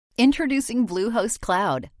Introducing Bluehost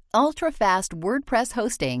Cloud, ultra-fast WordPress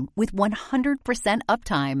hosting with 100%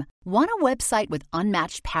 uptime. Want a website with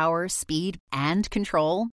unmatched power, speed, and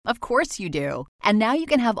control? Of course you do. And now you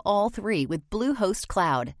can have all three with Bluehost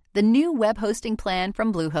Cloud, the new web hosting plan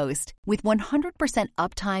from Bluehost. With 100%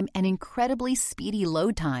 uptime and incredibly speedy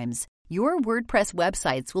load times, your WordPress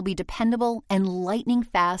websites will be dependable and lightning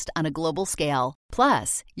fast on a global scale.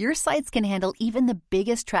 Plus, your sites can handle even the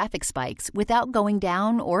biggest traffic spikes without going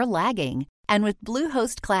down or lagging. And with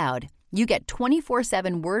Bluehost Cloud, you get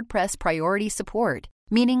 24/7 WordPress priority support,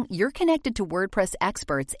 meaning you're connected to WordPress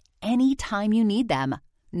experts anytime you need them.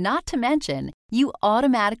 Not to mention, you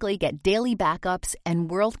automatically get daily backups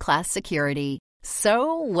and world-class security.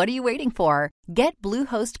 So, what are you waiting for? Get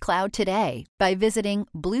Bluehost Cloud today by visiting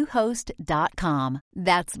Bluehost.com.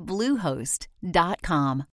 That's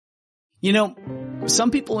Bluehost.com. You know, some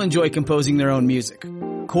people enjoy composing their own music,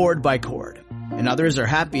 chord by chord, and others are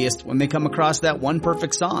happiest when they come across that one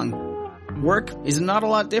perfect song. Work is not a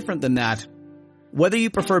lot different than that. Whether you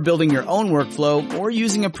prefer building your own workflow or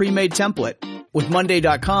using a pre-made template, with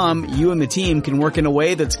Monday.com, you and the team can work in a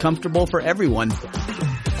way that's comfortable for everyone.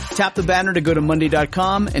 Tap the banner to go to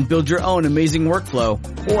Monday.com and build your own amazing workflow,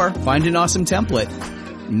 or find an awesome template.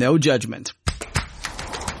 No judgment.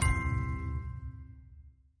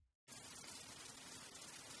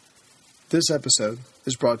 This episode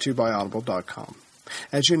is brought to you by Audible.com.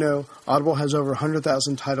 As you know, Audible has over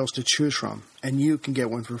 100,000 titles to choose from, and you can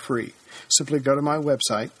get one for free. Simply go to my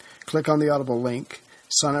website, click on the Audible link,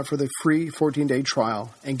 sign up for the free 14-day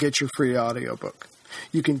trial, and get your free audiobook.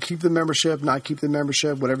 You can keep the membership, not keep the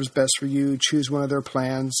membership, whatever's best for you. Choose one of their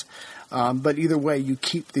plans. But either way, you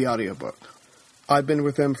keep the audiobook. I've been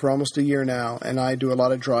with them for almost a year now, and I do a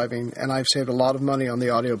lot of driving, and I've saved a lot of money on the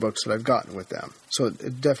audiobooks that I've gotten with them. So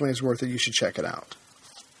it definitely is worth it. You should check it out.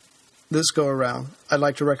 This go-around, I'd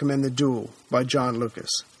like to recommend The Duel by John Lucas.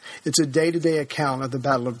 It's a day-to-day account of the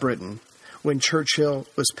Battle of Britain, when Churchill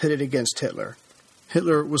was pitted against Hitler.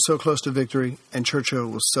 Hitler was so close to victory, and Churchill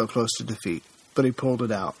was so close to defeat. But he pulled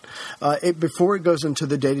it out. Before it goes into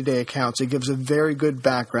the day-to-day accounts, it gives a very good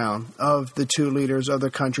background of the two leaders of their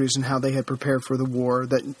countries and how they had prepared for the war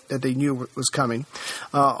that they knew was coming.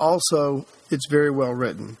 Also, it's very well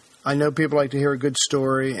written. I know people like to hear a good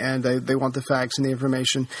story and they want the facts and the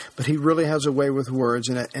information, but he really has a way with words,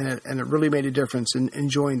 and it really made a difference in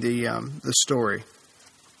enjoying the story.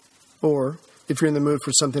 Or, if you're in the mood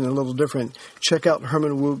for something a little different, check out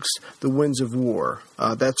Herman Wouk's The Winds of War.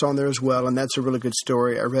 That's on there as well, and that's a really good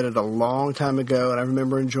story. I read it a long time ago, and I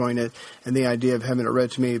remember enjoying it, and the idea of having it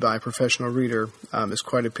read to me by a professional reader is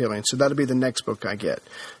quite appealing. So that'll be the next book I get.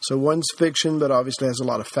 So one's fiction, but obviously has a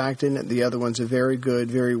lot of fact in it. The other one's a very good,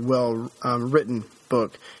 very well written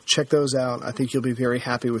book. Check those out. I think you'll be very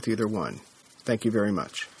happy with either one. Thank you very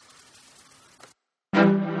much.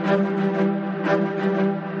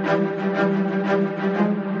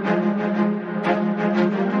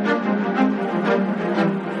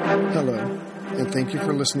 Thank you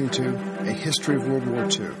for listening to A History of World War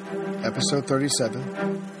II, Episode 37,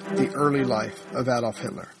 The Early Life of Adolf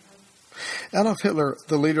Hitler. Adolf Hitler,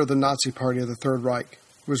 the leader of the Nazi Party of the Third Reich,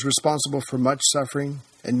 was responsible for much suffering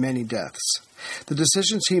and many deaths. The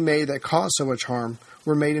decisions he made that caused so much harm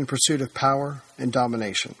were made in pursuit of power and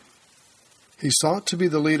domination. He sought to be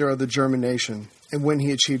the leader of the German nation, and when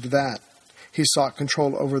he achieved that, he sought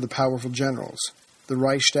control over the powerful generals, the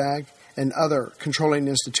Reichstag, and other controlling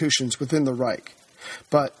institutions within the Reich.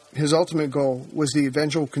 But his ultimate goal was the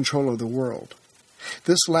eventual control of the world.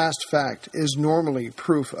 This last fact is normally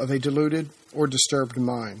proof of a deluded or disturbed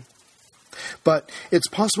mind. But it's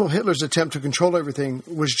possible Hitler's attempt to control everything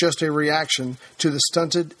was just a reaction to the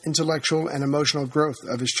stunted intellectual and emotional growth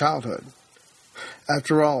of his childhood.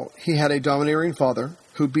 After all, he had a domineering father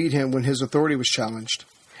who beat him when his authority was challenged,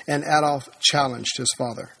 and Adolf challenged his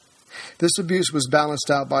father. This abuse was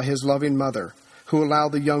balanced out by his loving mother, who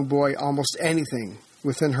allowed the young boy almost anything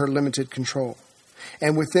within her limited control.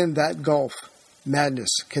 And within that gulf, madness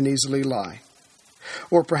can easily lie.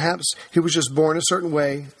 Or perhaps he was just born a certain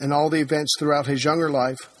way, and all the events throughout his younger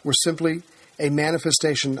life were simply a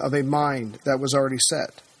manifestation of a mind that was already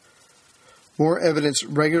set. More evidence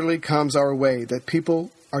regularly comes our way that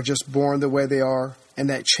people are just born the way they are, and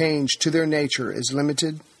that change to their nature is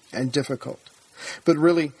limited and difficult. But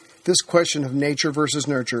really, this question of nature versus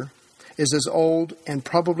nurture is as old and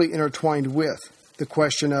probably intertwined with the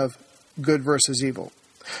question of good versus evil.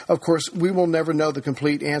 Of course, we will never know the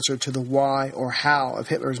complete answer to the why or how of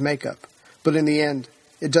Hitler's makeup, but in the end,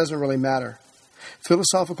 it doesn't really matter.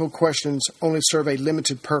 Philosophical questions only serve a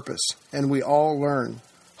limited purpose, and we all learn,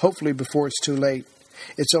 hopefully before it's too late.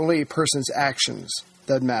 It's only a person's actions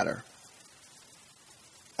that matter.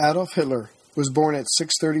 Adolf Hitler was born at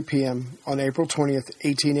 6:30 p.m. on April 20th,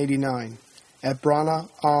 1889, at Braunau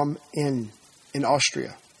am Inn in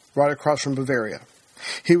Austria, right across from Bavaria.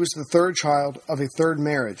 He was the third child of a third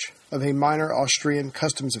marriage of a minor Austrian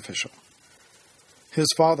customs official. His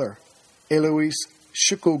father, Alois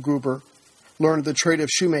Schicklgruber, learned the trade of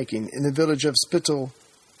shoemaking in the village of Spittal,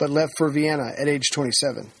 but left for Vienna at age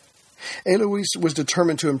 27. Alois was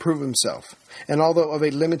determined to improve himself, and although of a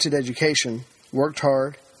limited education, worked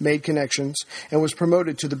hard, made connections, and was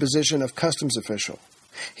promoted to the position of customs official.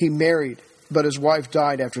 He married, but his wife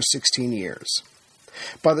died after 16 years.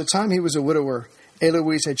 By the time he was a widower,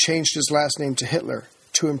 Alois had changed his last name to Hitler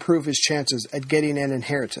to improve his chances at getting an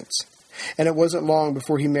inheritance, and it wasn't long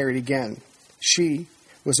before he married again. She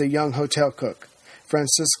was a young hotel cook,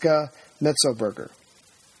 Franziska Metzelberger.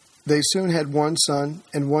 They soon had one son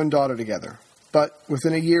and one daughter together, but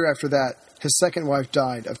within a year after that, his second wife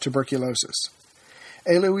died of tuberculosis.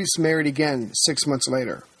 Alois married again 6 months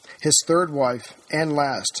later. His third wife, and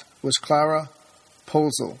last, was Clara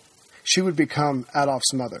Polzel. She would become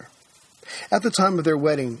Adolf's mother. At the time of their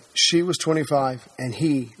wedding, she was 25 and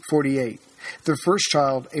he 48. Their first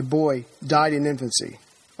child, a boy, died in infancy.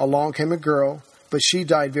 Along came a girl, but she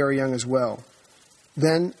died very young as well.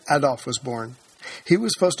 Then Adolf was born. He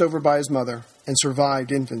was fussed over by his mother and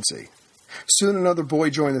survived infancy. Soon another boy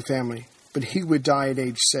joined the family, but he would die at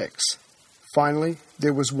age 6. Finally,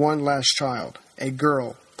 there was one last child, a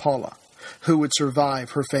girl, Paula, who would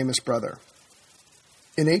survive her famous brother.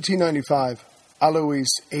 In 1895, Alois,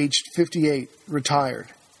 aged 58, retired,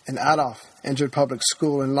 and Adolf entered public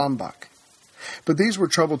school in Lambach. But these were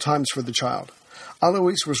troubled times for the child.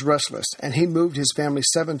 Alois was restless, and he moved his family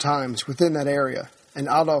 7 times within that area, and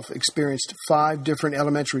Adolf experienced 5 different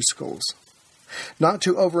elementary schools. Not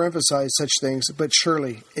to overemphasize such things, but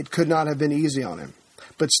surely it could not have been easy on him.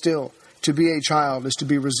 But still, to be a child is to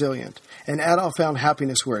be resilient, and Adolf found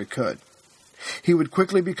happiness where he could. He would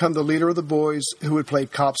quickly become the leader of the boys who would play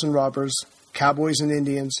cops and robbers, cowboys and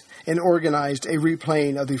Indians, and organized a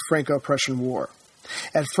replaying of the Franco-Prussian War.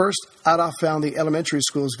 At first, Adolf found the elementary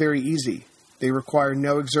schools very easy. They required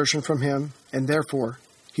no exertion from him, and therefore,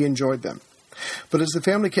 he enjoyed them. But as the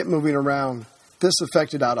family kept moving around, this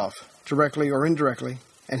affected Adolf, directly or indirectly,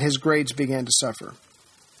 and his grades began to suffer.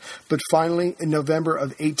 But finally, in November of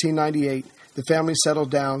 1898, the family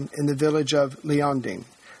settled down in the village of Leonding,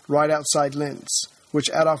 right outside Linz, which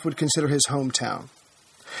Adolf would consider his hometown.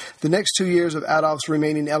 The next 2 years of Adolf's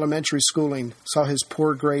remaining elementary schooling saw his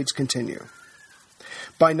poor grades continue.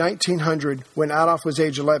 By 1900, when Adolf was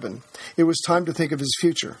age 11, it was time to think of his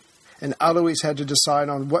future, and Alois had to decide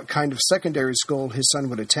on what kind of secondary school his son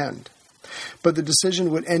would attend. But the decision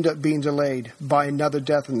would end up being delayed by another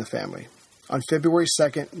death in the family. On February 2,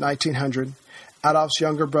 1900, Adolf's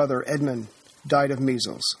younger brother, Edmund, died of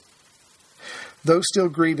measles. Though still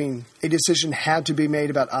grieving, a decision had to be made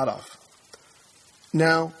about Adolf.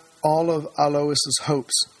 Now, all of Alois's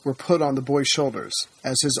hopes were put on the boy's shoulders,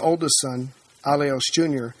 as his oldest son, Alois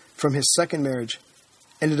Jr., from his second marriage,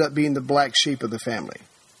 ended up being the black sheep of the family.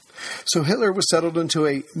 So Hitler was settled into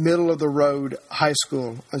a middle-of-the-road high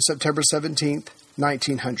school on September 17,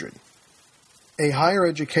 1900. A higher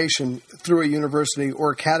education through a university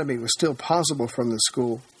or academy was still possible from the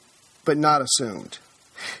school, but not assumed.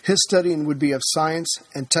 His studying would be of science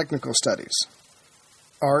and technical studies.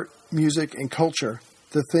 Art, music, and culture,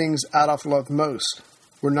 the things Adolf loved most,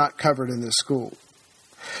 were not covered in this school.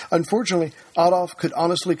 Unfortunately, Adolf could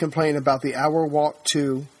honestly complain about the hour walk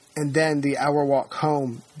to and then the hour walk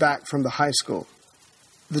home back from the high school.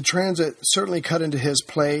 The transit certainly cut into his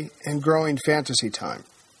play and growing fantasy time.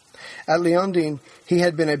 At Leonding, he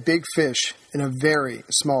had been a big fish in a very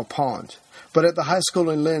small pond, but at the high school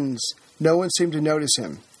in Linz, no one seemed to notice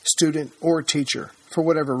him, student or teacher, for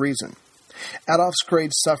whatever reason. Adolf's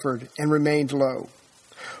grades suffered and remained low.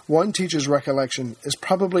 One teacher's recollection is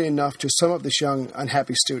probably enough to sum up this young,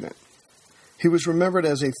 unhappy student. He was remembered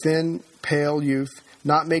as a thin, pale youth,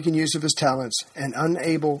 not making use of his talents, and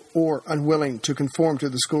unable or unwilling to conform to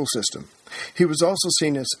the school system. He was also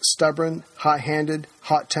seen as stubborn, high-handed,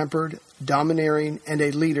 hot-tempered, domineering, and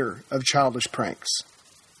a leader of childish pranks.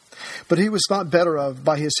 But he was thought better of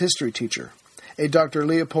by his history teacher, a Dr.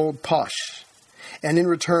 Leopold Posch, and in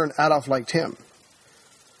return Adolf liked him.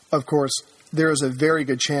 Of course, there is a very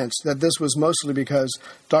good chance that this was mostly because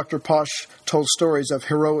Dr. Posch told stories of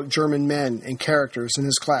heroic German men and characters in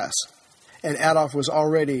his class, and Adolf was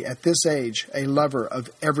already, at this age, a lover of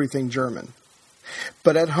everything German.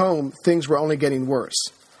 But at home, things were only getting worse.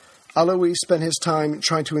 Alois spent his time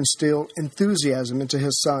trying to instill enthusiasm into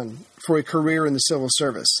his son for a career in the civil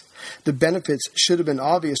service. The benefits should have been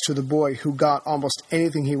obvious to the boy who got almost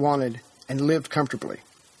anything he wanted and lived comfortably.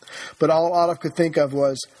 But all Adolf could think of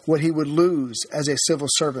was what he would lose as a civil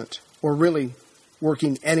servant, or really,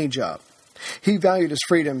 working any job. He valued his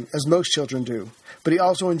freedom, as most children do, but he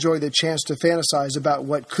also enjoyed the chance to fantasize about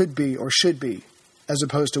what could be or should be, as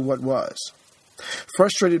opposed to what was.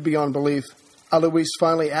 Frustrated beyond belief, Alois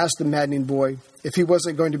finally asked the maddening boy if he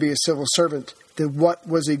wasn't going to be a civil servant, then what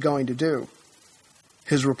was he going to do?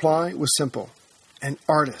 His reply was simple: an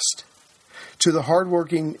artist. To the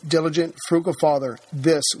hard-working, diligent, frugal father,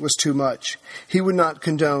 this was too much. He would not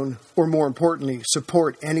condone, or more importantly,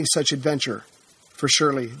 support any such adventure, for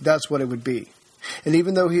surely that's what it would be. And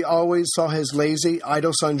even though he always saw his lazy,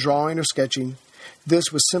 idle son drawing or sketching,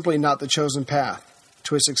 this was simply not the chosen path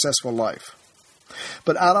to a successful life.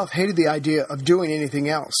 But Adolf hated the idea of doing anything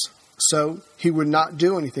else, so he would not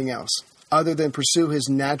do anything else other than pursue his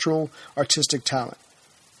natural artistic talent.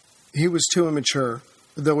 He was too immature,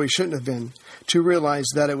 though he shouldn't have been, to realize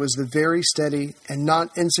that it was the very steady and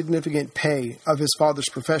not insignificant pay of his father's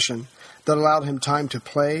profession that allowed him time to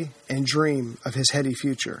play and dream of his heady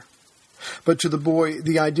future. But to the boy,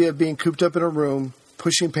 the idea of being cooped up in a room,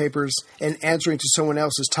 pushing papers, and answering to someone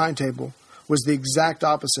else's timetable was the exact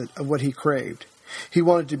opposite of what he craved. He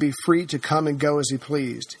wanted to be free to come and go as he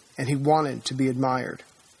pleased, and he wanted to be admired.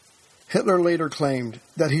 Hitler later claimed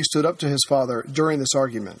that he stood up to his father during this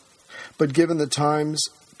argument, but given the times,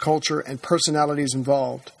 culture, and personalities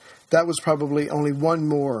involved, that was probably only one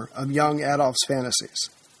more of young Adolf's fantasies.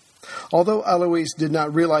 Although Alois did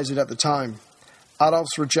not realize it at the time,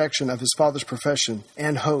 Adolf's rejection of his father's profession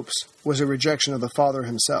and hopes was a rejection of the father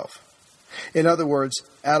himself. In other words,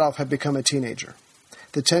 Adolf had become a teenager.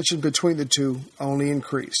 The tension between the two only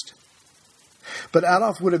increased. But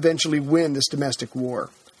Adolf would eventually win this domestic war.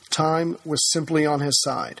 Time was simply on his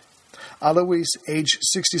side. Alois, age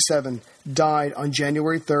 67, died on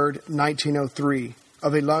January 3, 1903,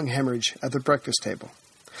 of a lung hemorrhage at the breakfast table.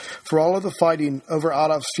 For all of the fighting over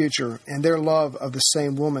Adolf's future and their love of the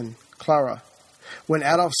same woman, Clara, when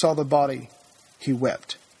Adolf saw the body, he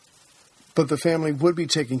wept. But the family would be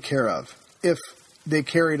taken care of if they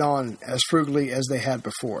carried on as frugally as they had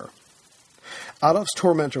before. Adolf's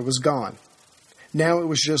tormentor was gone. Now it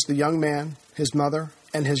was just the young man, his mother,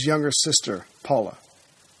 and his younger sister, Paula.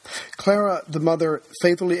 Clara, the mother,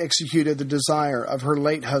 faithfully executed the desire of her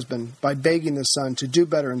late husband by begging the son to do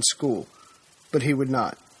better in school, but he would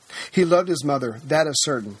not. He loved his mother, that is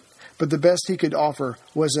certain, but the best he could offer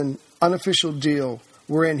was an unofficial deal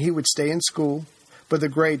wherein he would stay in school, but the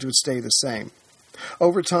grades would stay the same.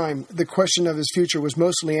 Over time, the question of his future was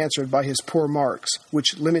mostly answered by his poor marks,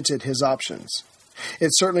 which limited his options. It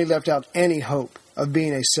certainly left out any hope of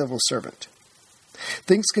being a civil servant.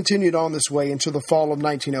 Things continued on this way until the fall of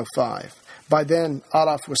 1905. By then,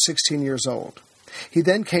 Adolf was 16 years old. He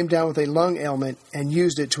then came down with a lung ailment and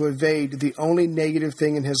used it to evade the only negative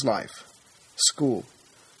thing in his life: school.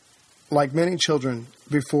 Like many children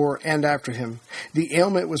before and after him, the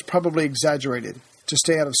ailment was probably exaggerated to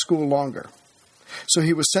stay out of school longer. So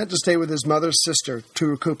he was sent to stay with his mother's sister to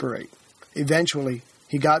recuperate. Eventually,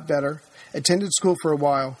 he got better, attended school for a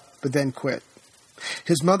while, but then quit.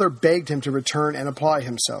 His mother begged him to return and apply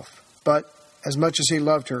himself, but as much as he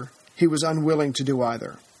loved her, he was unwilling to do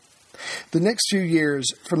either. The next few years,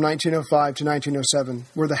 from 1905 to 1907,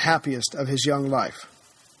 were the happiest of his young life.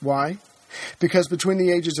 Why? Because between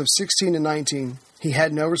the ages of 16 and 19, he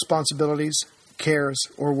had no responsibilities, cares,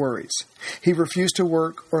 or worries. He refused to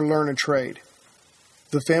work or learn a trade.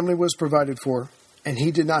 The family was provided for, and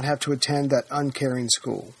he did not have to attend that uncaring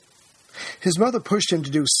school. His mother pushed him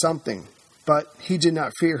to do something, but he did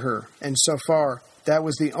not fear her, and so far, that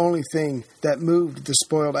was the only thing that moved the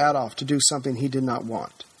spoiled Adolf to do something he did not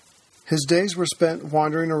want. His days were spent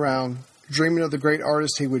wandering around, dreaming of the great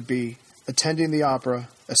artist he would be, attending the opera,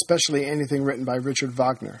 especially anything written by Richard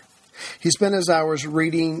Wagner. He spent his hours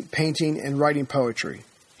reading, painting, and writing poetry.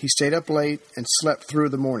 He stayed up late and slept through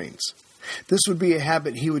the mornings. This would be a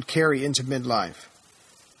habit he would carry into midlife.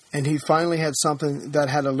 And he finally had something that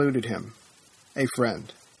had eluded him: a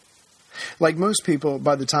friend. Like most people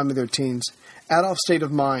by the time of their teens, Adolf's state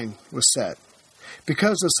of mind was set.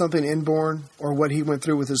 Because of something inborn, or what he went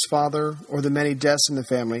through with his father, or the many deaths in the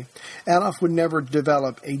family, Adolf would never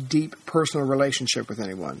develop a deep personal relationship with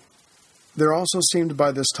anyone. There also seemed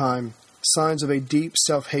by this time signs of a deep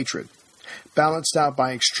self-hatred, balanced out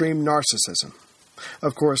by extreme narcissism.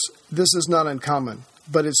 Of course, this is not uncommon,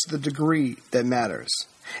 but it's the degree that matters,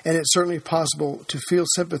 and it's certainly possible to feel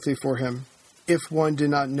sympathy for him if one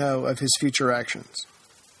did not know of his future actions.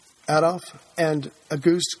 Adolf and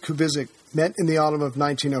August Kubizek met in the autumn of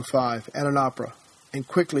 1905 at an opera and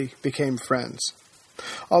quickly became friends.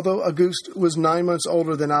 Although August was 9 months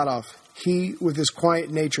older than Adolf, he, with his quiet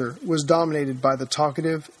nature, was dominated by the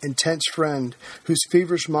talkative, intense friend whose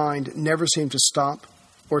feverish mind never seemed to stop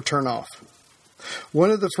or turn off. One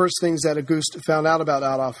of the first things that August found out about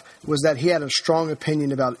Adolf was that he had a strong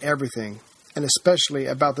opinion about everything, and especially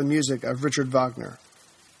about the music of Richard Wagner.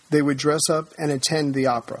 They would dress up and attend the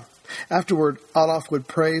opera. Afterward, Adolf would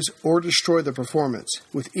praise or destroy the performance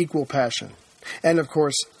with equal passion. And, of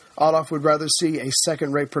course, Adolf would rather see a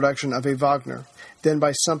second-rate production of a Wagner than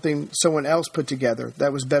by something someone else put together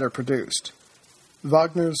that was better produced.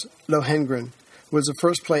 Wagner's Lohengrin was the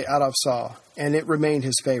first play Adolf saw, and it remained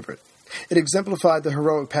his favorite. It exemplified the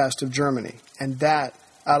heroic past of Germany, and that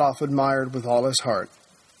Adolf admired with all his heart.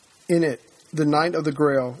 In it, the Knight of the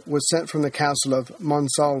Grail was sent from the castle of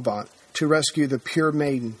Monsalvat to rescue the pure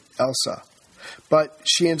maiden, Elsa, but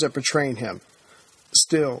she ends up betraying him.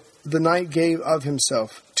 Still, the knight gave of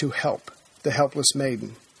himself to help the helpless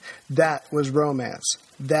maiden. That was romance.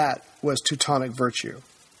 That was Teutonic virtue.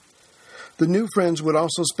 The new friends would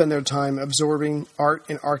also spend their time absorbing art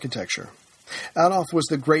and architecture. Adolf was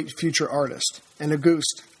the great future artist, and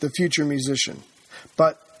August the future musician.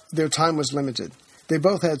 But their time was limited. They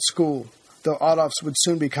both had school, though Adolf's would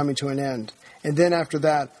soon be coming to an end. And then after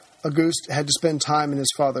that, August had to spend time in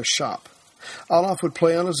his father's shop. Adolf would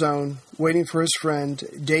play on his own, waiting for his friend,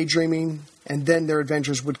 daydreaming, and then their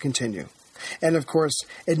adventures would continue. And of course,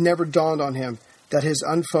 it never dawned on him that his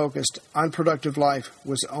unfocused, unproductive life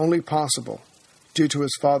was only possible due to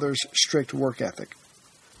his father's strict work ethic.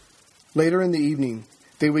 Later in the evening,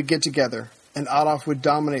 they would get together, and Adolf would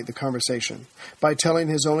dominate the conversation by telling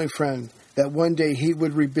his only friend that one day he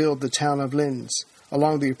would rebuild the town of Linz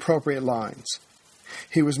along the appropriate lines.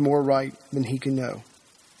 He was more right than he could know.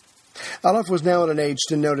 Adolf was now at an age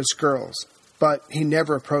to notice girls, but he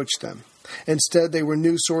never approached them. Instead, they were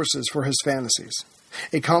new sources for his fantasies.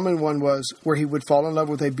 A common one was where he would fall in love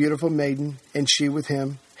with a beautiful maiden, and she with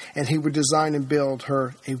him, and he would design and build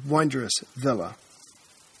her a wondrous villa.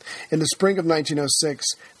 In the spring of 1906,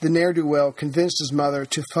 the ne'er-do-well convinced his mother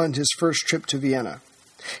to fund his first trip to Vienna.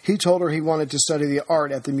 He told her he wanted to study the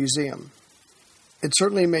art at the museum. It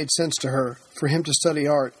certainly made sense to her for him to study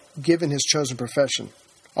art, given his chosen profession,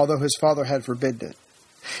 although his father had forbidden it.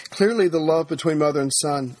 Clearly, the love between mother and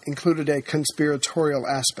son included a conspiratorial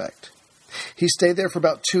aspect. He stayed there for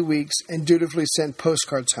about 2 weeks and dutifully sent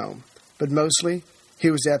postcards home, but mostly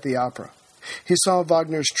he was at the opera. He saw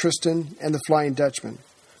Wagner's Tristan and the Flying Dutchman.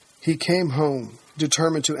 He came home,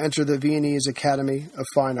 determined to enter the Viennese Academy of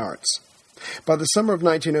Fine Arts. By the summer of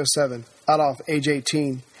 1907, Adolf, age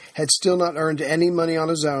 18, had still not earned any money on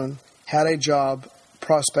his own, had a job,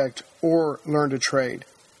 prospect, or learned a trade.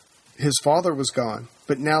 His father was gone,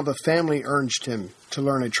 but now the family urged him to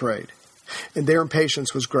learn a trade, and their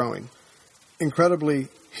impatience was growing. Incredibly,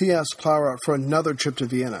 he asked Clara for another trip to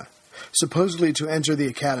Vienna, supposedly to enter the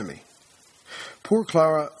academy. Poor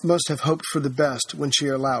Clara must have hoped for the best when she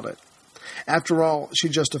allowed it. After all, she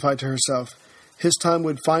justified to herself, his time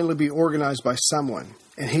would finally be organized by someone,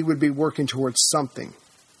 and he would be working towards something,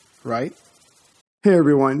 right? Hey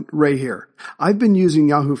everyone, Ray here. I've been using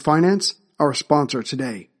Yahoo Finance, our sponsor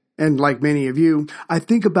today. And like many of you, I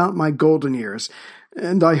think about my golden years,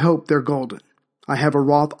 and I hope they're golden. I have a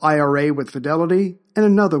Roth IRA with Fidelity and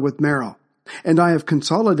another with Merrill, and I have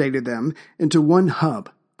consolidated them into one hub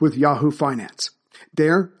with Yahoo Finance.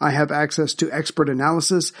 There, I have access to expert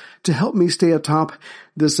analysis to help me stay atop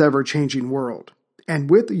this ever-changing world. And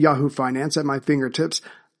with Yahoo Finance at my fingertips,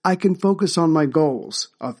 I can focus on my goals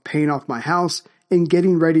of paying off my house and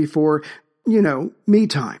getting ready for, me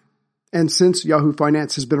time. And since Yahoo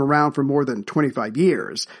Finance has been around for more than 25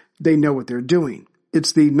 years, they know what they're doing.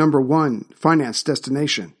 It's the #1 finance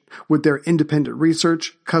destination with their independent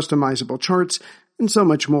research, customizable charts, and so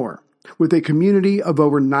much more. With a community of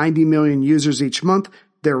over 90 million users each month,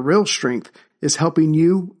 their real strength is helping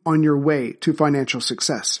you on your way to financial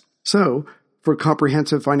success. So, for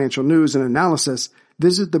comprehensive financial news and analysis,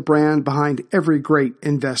 visit the brand behind every great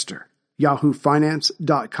investor,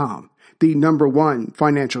 yahoofinance.com. The #1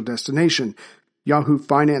 financial destination,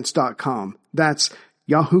 yahoofinance.com. That's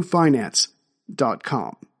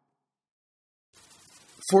yahoofinance.com.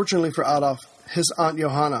 Fortunately for Adolf, his Aunt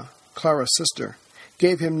Johanna, Clara's sister,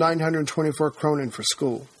 gave him 924 kronen for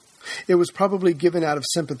school. It was probably given out of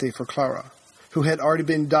sympathy for Clara, who had already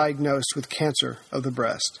been diagnosed with cancer of the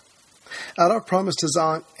breast. Adolf promised his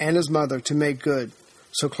aunt and his mother to make good,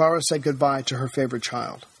 so Clara said goodbye to her favorite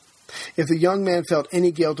child. If the young man felt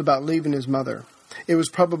any guilt about leaving his mother, It was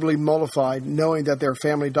probably mollified knowing that their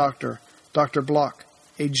family doctor, Dr. Bloch,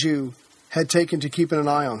 a Jew, had taken to keeping an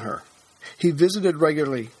eye on her. He visited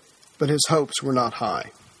regularly, but his hopes were not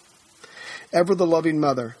high. Ever the loving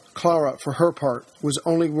mother, Clara, for her part, was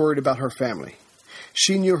only worried about her family.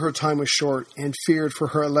 She knew her time was short and feared for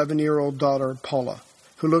her 11-year-old daughter, Paula,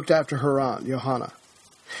 who looked after her aunt, Johanna.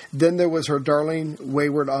 Then there was her darling,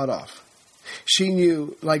 wayward Adolf. She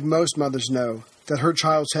knew, like most mothers know, that her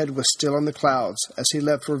child's head was still in the clouds as he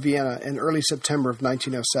left for Vienna in early September of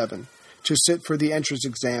 1907 to sit for the entrance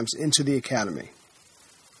exams into the academy.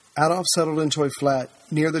 Adolf settled into a flat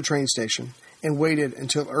near the train station and waited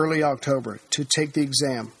until early October to take the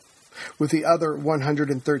exam with the other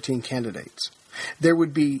 113 candidates. There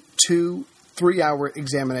would be 2 3-hour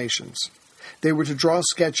examinations. They were to draw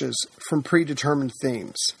sketches from predetermined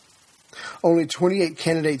themes. Only 28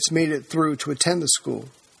 candidates made it through to attend the school,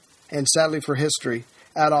 and sadly for history,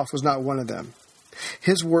 Adolf was not one of them.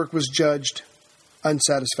 His work was judged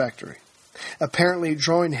unsatisfactory. Apparently,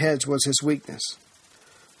 drawing heads was his weakness.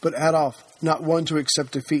 But Adolf, not one to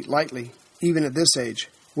accept defeat lightly, even at this age,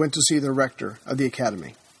 went to see the rector of the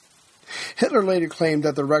academy. Hitler later claimed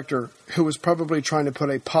that the rector, who was probably trying to put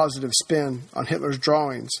a positive spin on Hitler's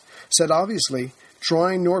drawings, said obviously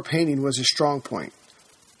drawing nor painting was his strong point,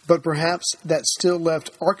 but perhaps that still left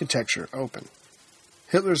architecture open.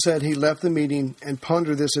 Hitler said he left the meeting and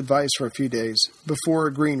pondered this advice for a few days before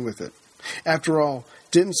agreeing with it. After all,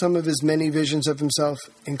 didn't some of his many visions of himself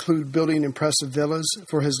include building impressive villas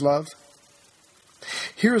for his love?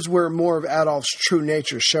 Here is where more of Adolf's true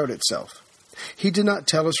nature showed itself. He did not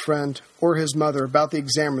tell his friend or his mother about the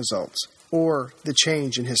exam results or the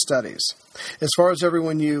change in his studies. As far as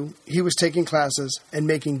everyone knew, he was taking classes and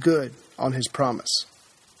making good on his promise.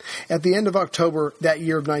 At the end of October that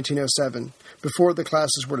year of 1907, before the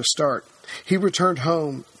classes were to start, he returned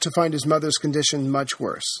home to find his mother's condition much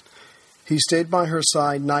worse. He stayed by her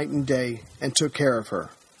side night and day and took care of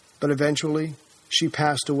her, but eventually she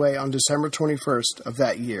passed away on December 21st of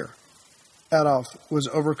that year. Adolf was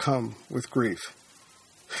overcome with grief.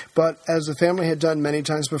 But as the family had done many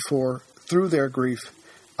times before, through their grief,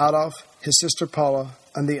 Adolf, his sister Paula,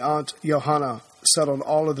 and the aunt Johanna settled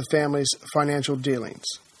all of the family's financial dealings.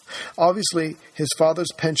 Obviously, his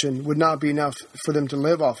father's pension would not be enough for them to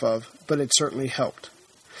live off of, but it certainly helped.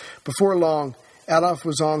 Before long, Adolf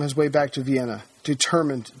was on his way back to Vienna,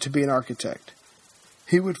 determined to be an architect.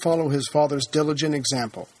 He would follow his father's diligent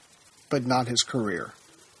example, but not his career.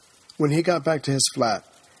 When he got back to his flat,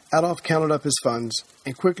 Adolf counted up his funds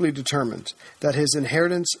and quickly determined that his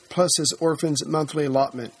inheritance plus his orphan's monthly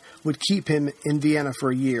allotment would keep him in Vienna for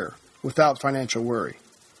a year without financial worry.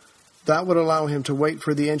 That would allow him to wait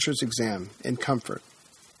for the entrance exam in comfort.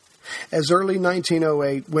 As early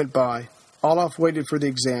 1908 went by, Adolf waited for the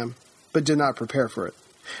exam, but did not prepare for it.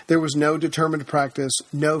 There was no determined practice,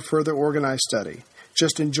 no further organized study,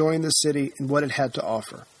 just enjoying the city and what it had to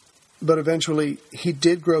offer. But eventually, he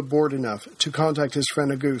did grow bored enough to contact his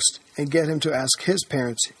friend August and get him to ask his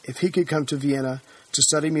parents if he could come to Vienna to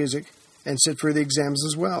study music and sit for the exams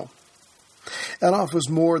as well. Adolf was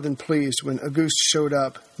more than pleased when August showed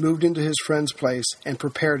up, moved into his friend's place, and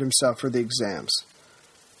prepared himself for the exams.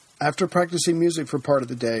 After practicing music for part of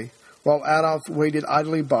the day, while Adolf waited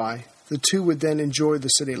idly by, the two would then enjoy the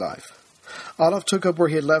city life. Adolf took up where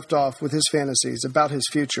he had left off with his fantasies about his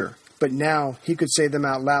future, but now he could say them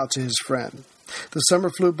out loud to his friend. The summer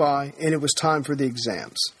flew by, and it was time for the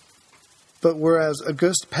exams. But whereas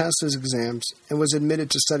August passed his exams and was admitted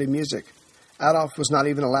to study music, Adolf was not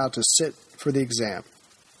even allowed to sit for the exam.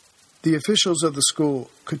 The officials of the school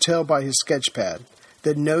could tell by his sketch pad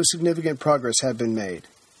that no significant progress had been made.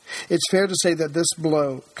 It's fair to say that this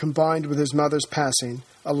blow, combined with his mother's passing,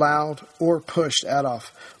 allowed or pushed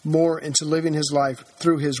Adolf more into living his life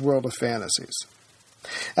through his world of fantasies.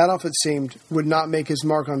 Adolf, it seemed, would not make his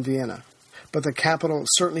mark on Vienna, but the capital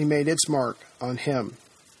certainly made its mark on him.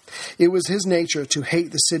 It was his nature to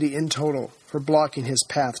hate the city in total for blocking his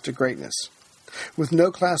path to greatness. With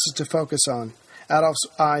no classes to focus on, Adolf's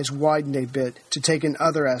eyes widened a bit to take in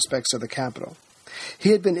other aspects of the capital. He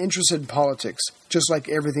had been interested in politics, just like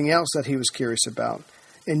everything else that he was curious about,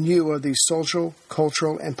 and knew of the social,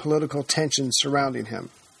 cultural, and political tensions surrounding him.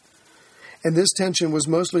 And this tension was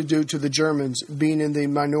mostly due to the Germans being in the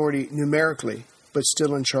minority numerically, but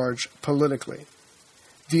still in charge politically.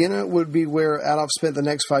 Vienna would be where Adolf spent the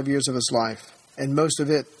next 5 years of his life, and most of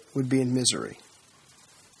it would be in misery.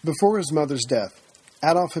 Before his mother's death,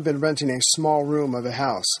 Adolf had been renting a small room of a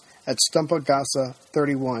house at Stumpagasse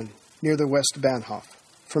 31, near the West Bahnhof,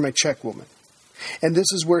 from a Czech woman. And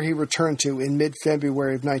this is where he returned to in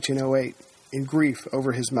mid-February of 1908, in grief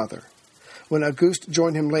over his mother. When August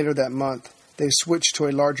joined him later that month, they switched to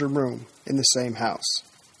a larger room in the same house.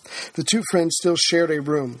 The two friends still shared a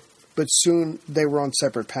room, but soon they were on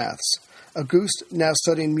separate paths. August, now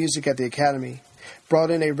studying music at the academy,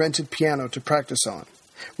 brought in a rented piano to practice on,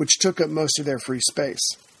 which took up most of their free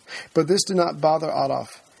space. But this did not bother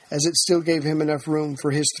Adolf, as it still gave him enough room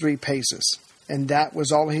for his 3 paces, and that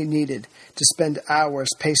was all he needed to spend hours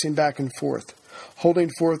pacing back and forth, holding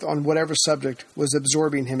forth on whatever subject was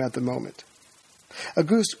absorbing him at the moment.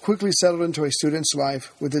 August quickly settled into a student's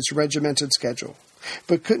life with its regimented schedule,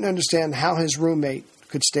 but couldn't understand how his roommate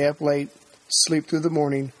could stay up late, sleep through the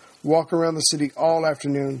morning, walk around the city all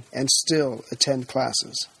afternoon, and still attend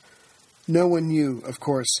classes. No one knew, of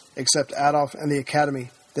course, except Adolf and the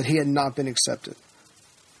academy, that he had not been accepted.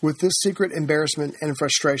 With this secret embarrassment and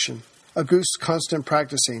frustration, August's constant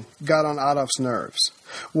practicing got on Adolf's nerves.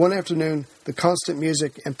 One afternoon, the constant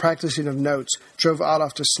music and practicing of notes drove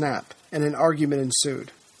Adolf to snap, and an argument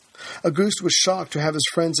ensued. August was shocked to have his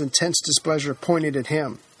friend's intense displeasure pointed at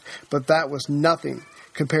him, but that was nothing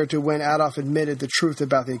compared to when Adolf admitted the truth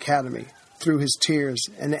about the academy, through his tears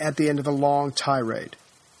and at the end of a long tirade.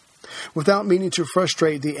 Without meaning to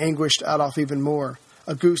frustrate the anguished Adolf even more,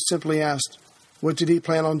 August simply asked, what did he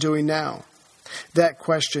plan on doing now? That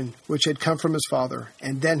question, which had come from his father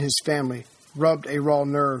and then his family, rubbed a raw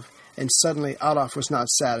nerve, and suddenly Adolf was not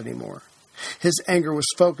sad anymore. His anger was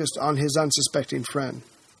focused on his unsuspecting friend.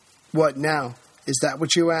 What now? Is that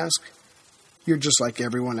what you ask? You're just like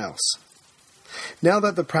everyone else. Now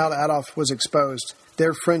that the proud Adolf was exposed,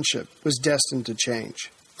 their friendship was destined to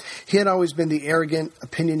change. He had always been the arrogant,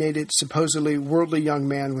 opinionated, supposedly worldly young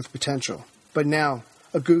man with potential. But now,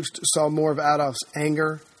 August saw more of Adolf's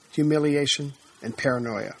anger, humiliation, and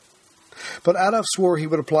paranoia. But Adolf swore he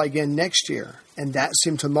would apply again next year, and that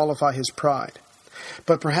seemed to mollify his pride.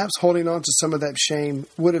 But perhaps holding on to some of that shame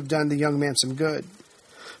would have done the young man some good.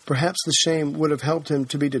 Perhaps the shame would have helped him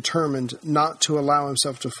to be determined not to allow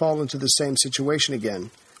himself to fall into the same situation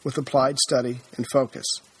again, with applied study and focus.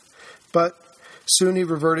 But soon he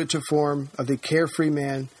reverted to form of the carefree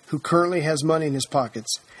man who currently has money in his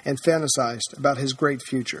pockets and fantasized about his great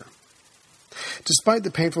future. Despite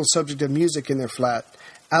the painful subject of music in their flat,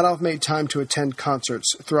 Adolf made time to attend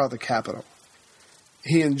concerts throughout the capital.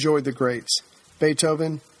 He enjoyed the greats,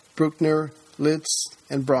 Beethoven, Bruckner, Liszt,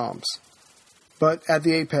 and Brahms. But at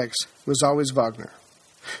the apex was always Wagner.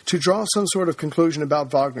 To draw some sort of conclusion about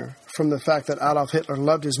Wagner from the fact that Adolf Hitler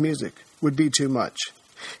loved his music would be too much.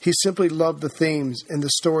 He simply loved the themes and the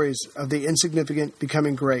stories of the insignificant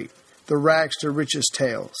becoming great, the rags to riches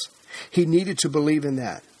tales. He needed to believe in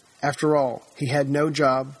that. After all, he had no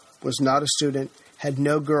job, was not a student, had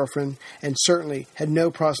no girlfriend, and certainly had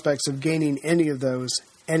no prospects of gaining any of those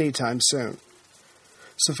anytime soon.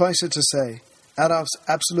 Suffice it to say, Adolf's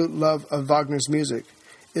absolute love of Wagner's music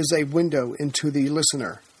is a window into the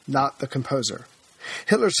listener, not the composer.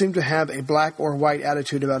 Hitler seemed to have a black or white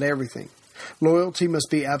attitude about everything. Loyalty must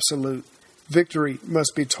be absolute. Victory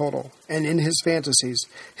must be total. And in his fantasies,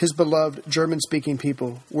 his beloved German-speaking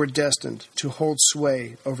people were destined to hold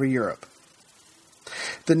sway over Europe.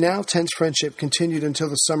 The now tense friendship continued until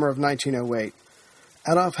the summer of 1908.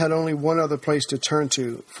 Adolf had only one other place to turn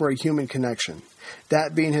to for a human connection,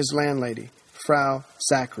 that being his landlady, Frau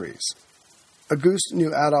Zacharies. August knew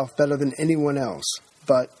Adolf better than anyone else,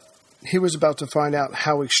 but he was about to find out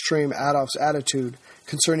how extreme Adolf's attitude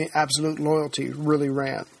concerning absolute loyalty really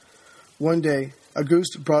ran. One day,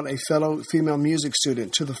 August brought a fellow female music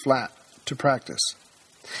student to the flat to practice.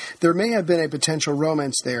 There may have been a potential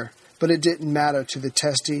romance there, but it didn't matter to the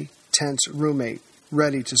testy, tense roommate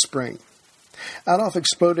ready to spring. Adolf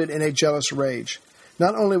exploded in a jealous rage.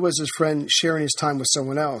 Not only was his friend sharing his time with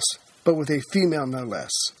someone else, but with a female no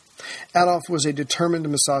less. Adolf was a determined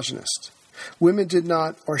misogynist. Women did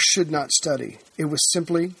not or should not study. It was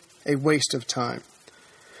simply a waste of time.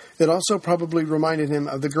 It also probably reminded him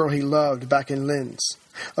of the girl he loved back in Linz.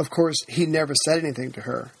 Of course, he never said anything to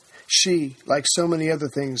her. She, like so many other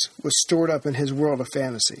things, was stored up in his world of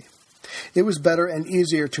fantasy. It was better and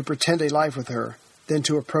easier to pretend a life with her than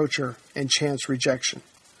to approach her and chance rejection.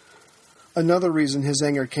 Another reason his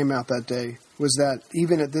anger came out that day was that,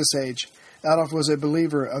 even at this age, Adolf was a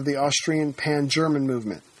believer of the Austrian pan-German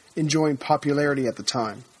movement, enjoying popularity at the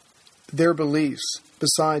time. Their beliefs,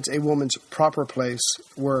 besides a woman's proper place,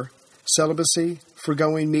 were celibacy,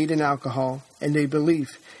 forgoing meat and alcohol, and a belief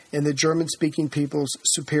in the German-speaking people's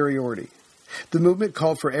superiority. The movement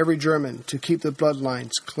called for every German to keep the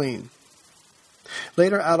bloodlines clean.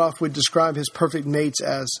 Later, Adolf would describe his perfect mates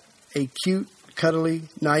as a cute, cuddly,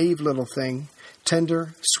 naive little thing,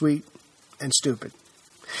 tender, sweet, and stupid.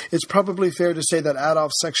 It's probably fair to say that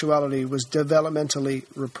Adolf's sexuality was developmentally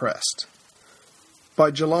repressed.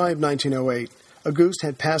 By July of 1908, Auguste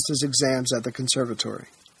had passed his exams at the conservatory.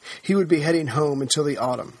 He would be heading home until the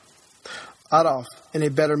autumn. Adolf, in a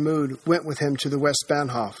better mood, went with him to the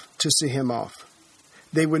Westbahnhof to see him off.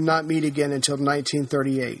 They would not meet again until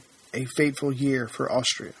 1938, a fateful year for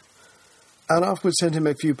Austria. Adolf would send him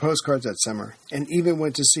a few postcards that summer, and even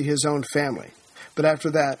went to see his own family. But after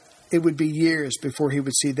that, it would be years before he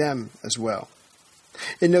would see them as well.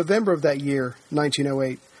 In November of that year,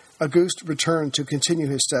 1908, Auguste returned to continue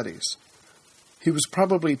his studies. He was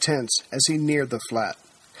probably tense as he neared the flat,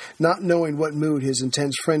 not knowing what mood his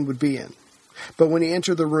intense friend would be in. But when he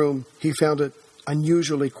entered the room, he found it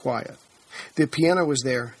unusually quiet. The piano was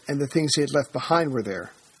there, and the things he had left behind were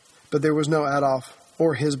there. But there was no Adolf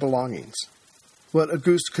or his belongings. What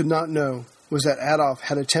Auguste could not know was that Adolf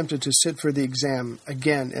had attempted to sit for the exam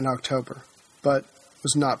again in October, but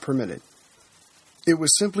was not permitted. It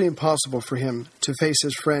was simply impossible for him to face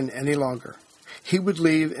his friend any longer. He would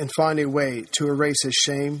leave and find a way to erase his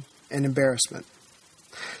shame and embarrassment.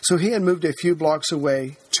 So he had moved a few blocks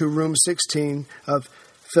away to room 16 of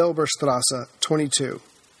Felberstrasse 22.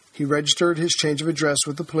 He registered his change of address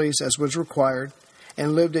with the police as was required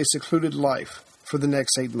and lived a secluded life for the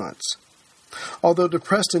next 8 months. Although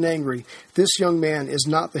depressed and angry, this young man is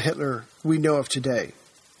not the Hitler we know of today,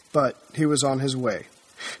 but he was on his way.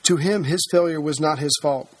 To him, his failure was not his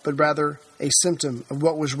fault, but rather a symptom of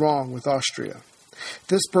what was wrong with Austria.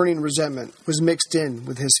 This burning resentment was mixed in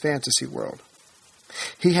with his fantasy world.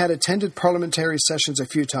 He had attended parliamentary sessions a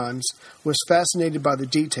few times, was fascinated by the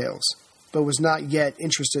details, but was not yet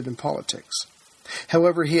interested in politics.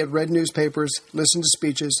 However, he had read newspapers, listened to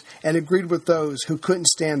speeches, and agreed with those who couldn't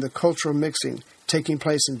stand the cultural mixing taking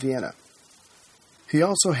place in Vienna. He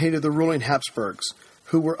also hated the ruling Habsburgs,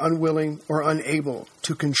 who were unwilling or unable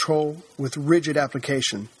to control with rigid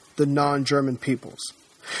application the non-German peoples.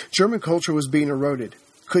 German culture was being eroded.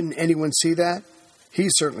 Couldn't anyone see that? He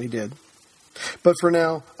certainly did. But for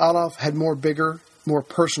now, Adolf had bigger, more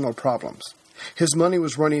personal problems. His money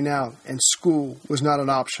was running out, and school was not an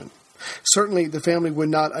option. Certainly, the family would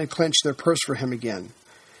not unclench their purse for him again,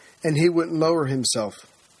 and he wouldn't lower himself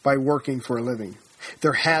by working for a living.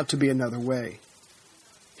 There had to be another way.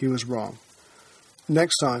 He was wrong.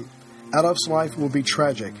 Next time, Adolf's life will be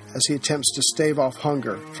tragic as he attempts to stave off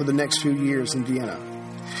hunger for the next few years in Vienna.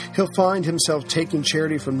 He'll find himself taking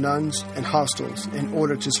charity from nuns and hostels in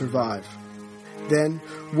order to survive. Then,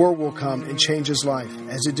 war will come and change his life,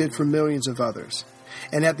 as it did for millions of others.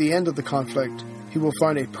 And at the end of the conflict, he will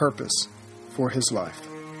find a purpose for his life.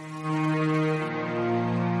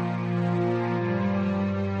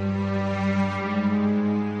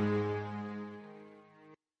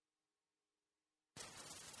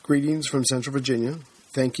 Greetings from Central Virginia.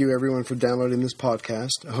 Thank you, everyone, for downloading this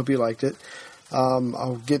podcast. I hope you liked it.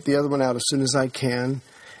 I'll get the other one out as soon as I can.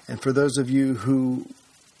 And for those of you who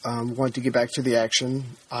want to get back to the action,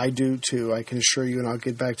 I do too, I can assure you, and I'll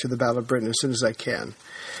get back to the Battle of Britain as soon as I can.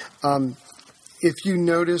 If you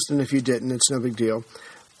noticed, and if you didn't, it's no big deal.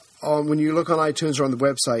 When you look on iTunes or on the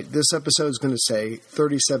website, this episode is going to say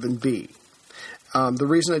 37B. The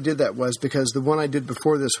reason I did that was because the one I did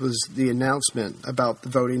before this was the announcement about the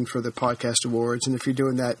voting for the podcast awards. And if you're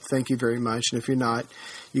doing that, thank you very much. And if you're not,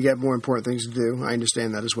 you got more important things to do. I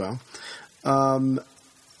understand that as well.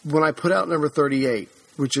 When I put out number 38,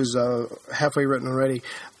 which is halfway written already,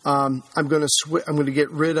 I'm going to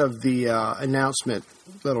get rid of the announcement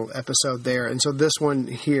little episode there. And so this one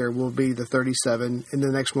here will be the 37, and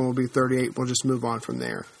the next one will be 38. We'll just move on from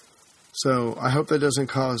there. So I hope that doesn't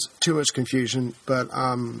cause too much confusion, but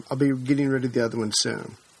I'll be getting rid of the other one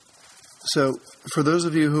soon. So for those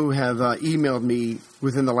of you who have emailed me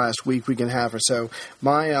within the last week and a half or so,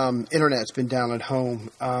 my internet's been down at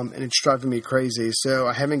home, and it's driving me crazy. So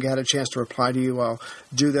I haven't had a chance to reply to you. I'll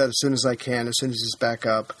do that as soon as I can, as soon as it's back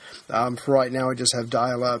up. For right now, I just have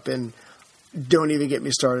dial-up, and don't even get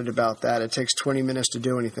me started about that. It takes 20 minutes to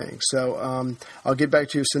do anything. So I'll get back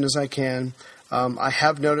to you as soon as I can. I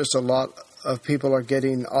have noticed a lot of people are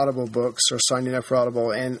getting Audible books or signing up for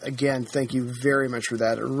Audible. And again, thank you very much for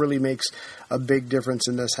that. It really makes a big difference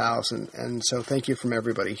in this house. And so thank you from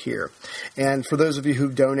everybody here. And for those of you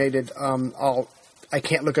who've donated, I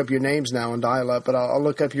can't look up your names now on dial-up, but I'll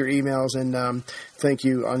look up your emails and thank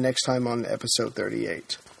you next time on episode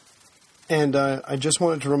 38. And I just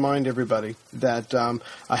wanted to remind everybody that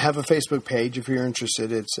I have a Facebook page if you're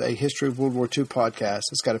interested. It's a History of World War II podcast.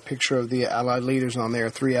 It's got a picture of the Allied leaders on there,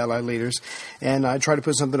 3 Allied leaders. And I try to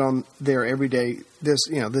put something on there every day, this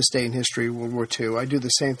day in history, World War II. I do the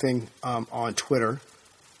same thing on Twitter.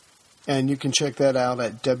 And you can check that out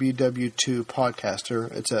at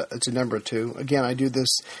WW2Podcaster. It's a number 2. Again, I do this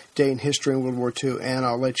day in history in World War II, and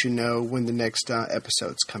I'll let you know when the next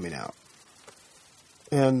episode's coming out.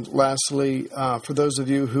 And lastly, for those of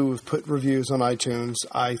you who have put reviews on iTunes,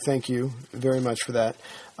 I thank you very much for that.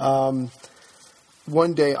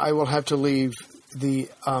 One day I will have to leave the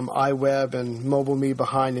iWeb and MobileMe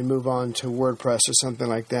behind and move on to WordPress or something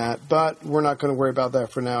like that. But we're not going to worry about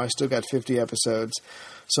that for now. I still got 50 episodes.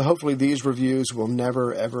 So hopefully these reviews will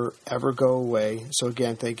never, ever, ever go away. So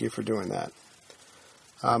again, thank you for doing that.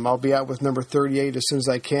 I'll be out with number 38 as soon as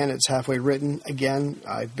I can. It's halfway written. Again,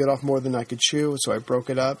 I bit off more than I could chew, so I broke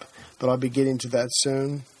it up. But I'll be getting to that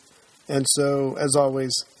soon. And so, as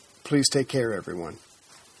always, please take care, everyone.